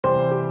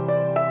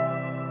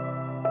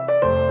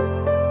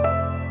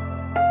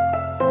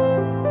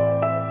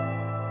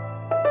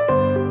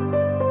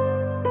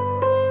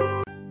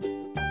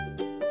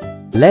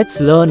Let's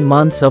learn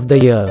months of the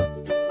year.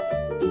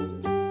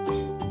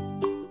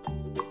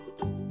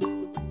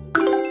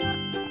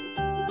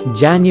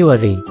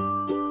 January,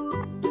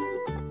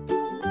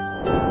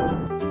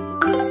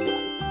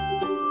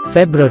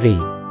 February,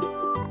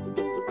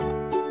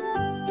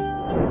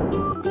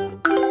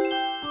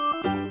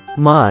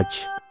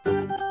 March,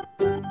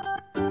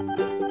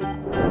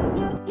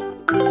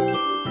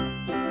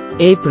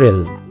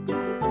 April,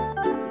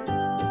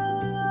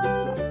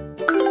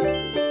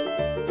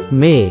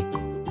 May,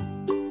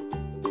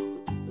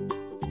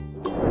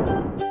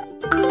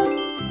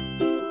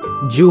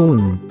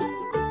 June,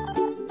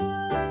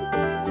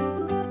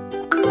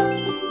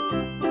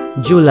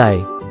 July,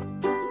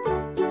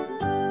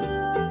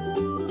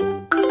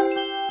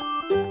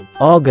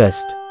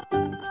 August,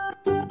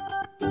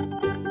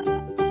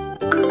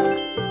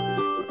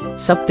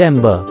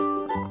 September,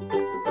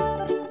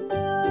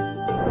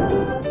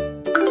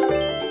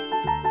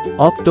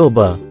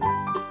 October,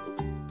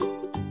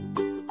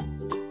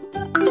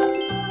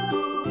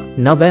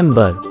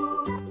 November,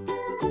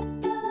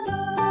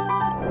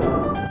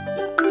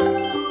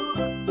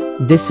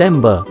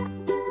 December,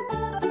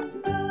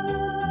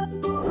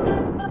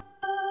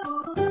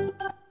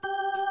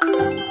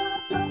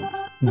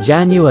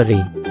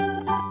 January,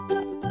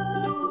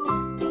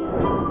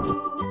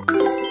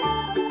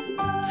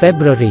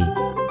 February,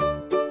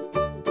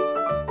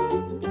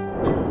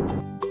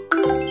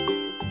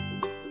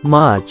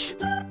 March,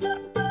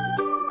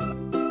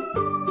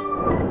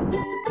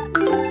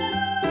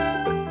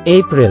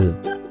 April,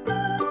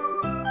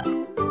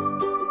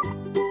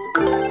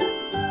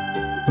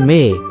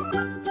 May,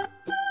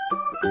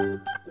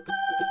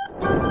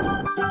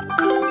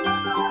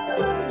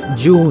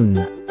 June,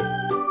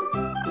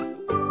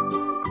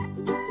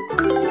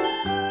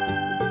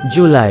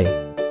 July,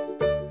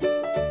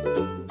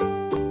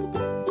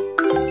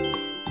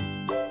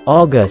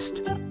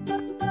 August,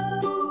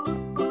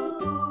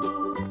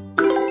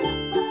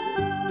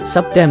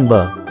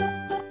 September,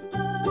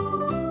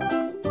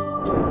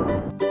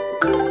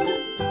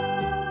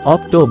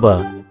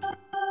 October,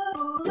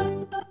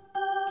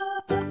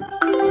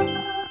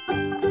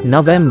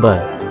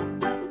 November,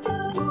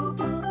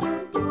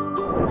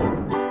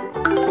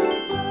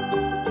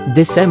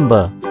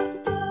 December,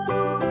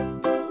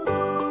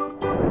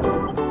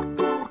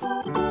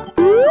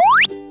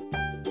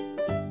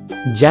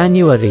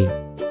 January,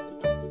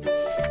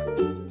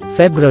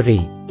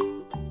 February,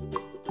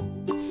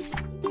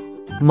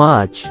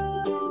 March,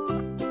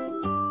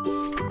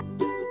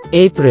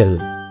 April,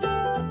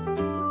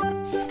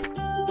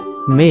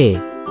 May,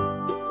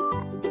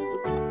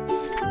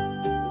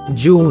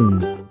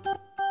 June,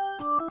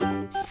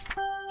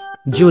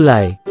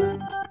 July,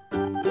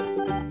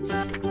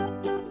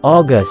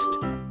 August,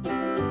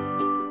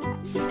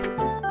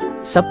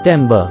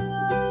 September,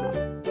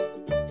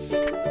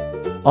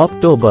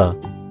 October,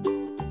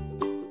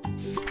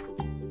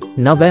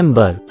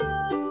 November,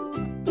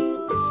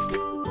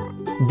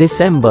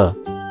 December.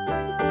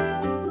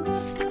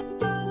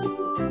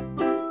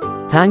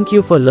 Thank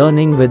you for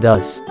learning with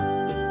us.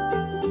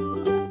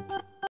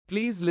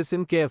 Please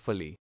listen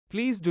carefully.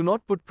 Please do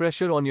not put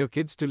pressure on your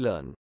kids to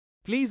learn.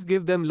 Please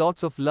give them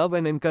lots of love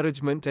and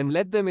encouragement and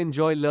let them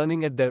enjoy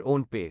learning at their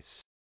own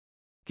pace.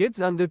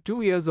 Kids under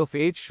 2 years of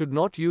age should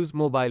not use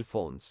mobile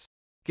phones.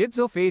 Kids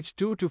of age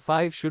 2 to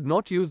 5 should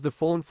not use the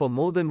phone for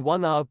more than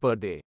 1 hour per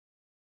day.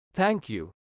 Thank you.